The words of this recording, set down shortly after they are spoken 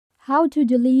how to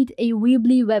delete a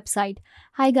Weebly website.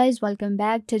 Hi guys, welcome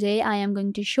back. Today I am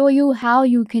going to show you how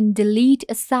you can delete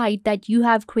a site that you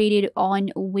have created on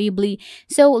Weebly.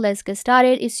 So let's get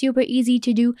started. It's super easy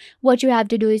to do. What you have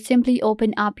to do is simply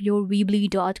open up your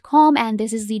weebly.com, and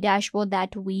this is the dashboard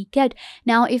that we get.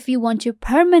 Now if you want to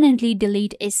permanently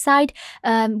delete a site,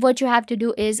 what you have to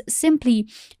do is simply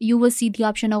you will see the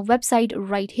option of website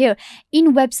right here.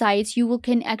 In websites you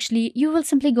will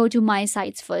simply go to my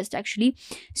sites first actually.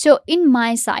 So in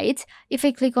my sites, if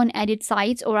I click on edit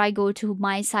sites or I go to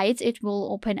my sites, it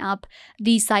will open up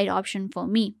the site option for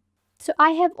me. So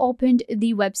I have opened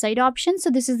the website option.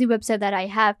 So this is the website that I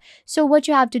have. So what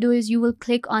you have to do is you will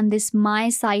click on this my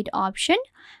site option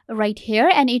right here,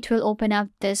 and it will open up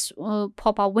this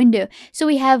pop-up window. So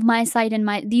we have my site and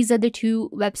these are the two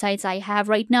websites I have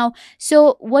right now.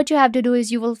 So what you have to do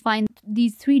is you will find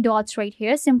these three dots right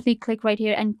here. Simply click right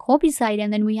here and copy site,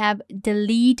 and then we have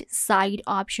delete site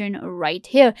option right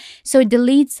here. So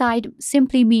delete site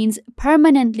simply means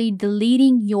permanently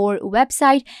deleting your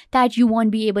website that you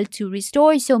won't be able to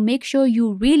restore. So make sure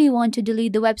you really want to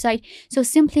delete the website. So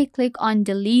simply click on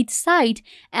delete site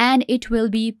and it will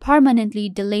be permanently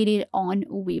deleted on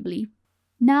Weebly.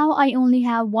 Now I only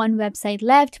have one website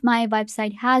left. My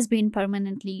website has been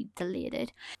permanently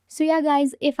deleted. So yeah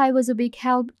guys, if I was a big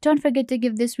help, don't forget to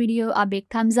give this video a big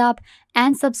thumbs up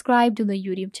and subscribe to the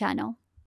YouTube channel.